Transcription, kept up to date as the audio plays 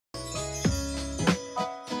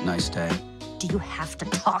Nice day. Do you have to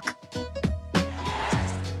talk?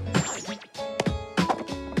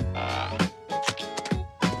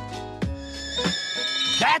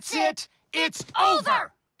 That's it! It's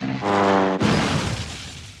over!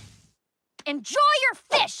 Enjoy your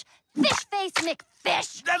fish! Fish face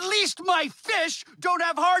McFish! At least my fish don't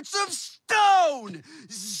have hearts of stone!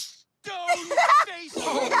 Stone face!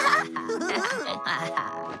 Whoa,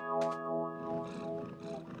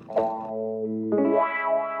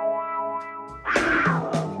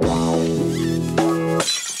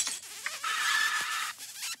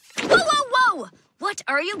 whoa, whoa! What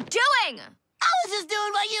are you doing? I was just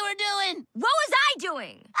doing what you were doing. What was I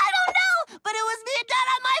doing? I don't know, but it was being done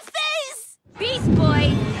on my face. Beast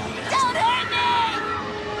Boy! Don't hurt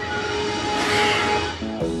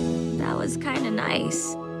me! That was kind of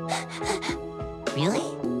nice.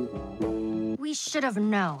 Really? We should have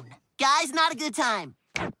known. Guys, not a good time.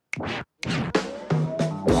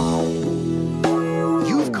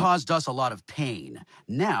 You've caused us a lot of pain.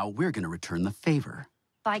 Now we're gonna return the favor.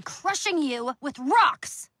 By crushing you with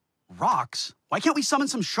rocks. Rocks? Why can't we summon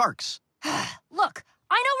some sharks? Look,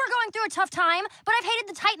 I know we're going through a tough time, but I've hated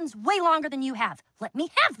the Titans way longer than you have. Let me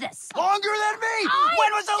have this. Longer than me?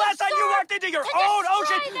 When was the last time you walked into your own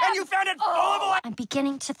ocean and you found it full of oil? I'm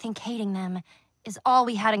beginning to think hating them is all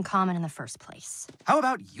we had in common in the first place. How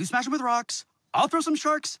about you smash them with rocks, I'll throw some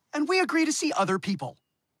sharks, and we agree to see other people?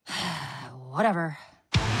 Whatever.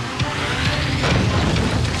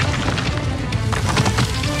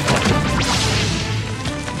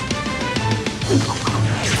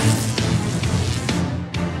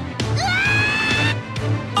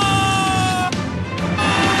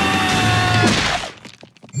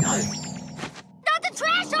 Not the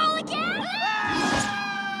trash hole again!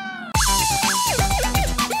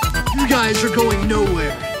 You guys are going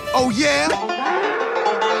nowhere. Oh, yeah?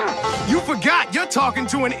 You forgot you're talking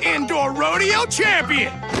to an indoor rodeo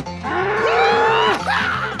champion!